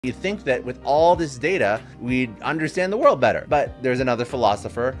You'd think that with all this data, we'd understand the world better. But there's another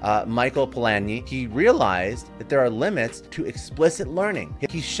philosopher, Michael Polanyi. He realized that there are limits to explicit learning.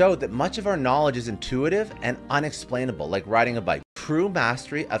 He showed that much of our knowledge is intuitive and unexplainable, like riding a bike. True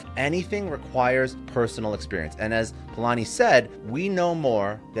mastery of anything requires personal experience. And as Polanyi said, we know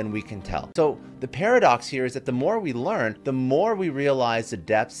more than we can tell. So the paradox here is that the more we learn, the more we realize the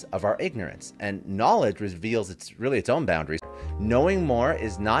depths of our ignorance. And knowledge reveals its own boundaries. Knowing more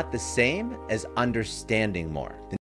is not the same as understanding more.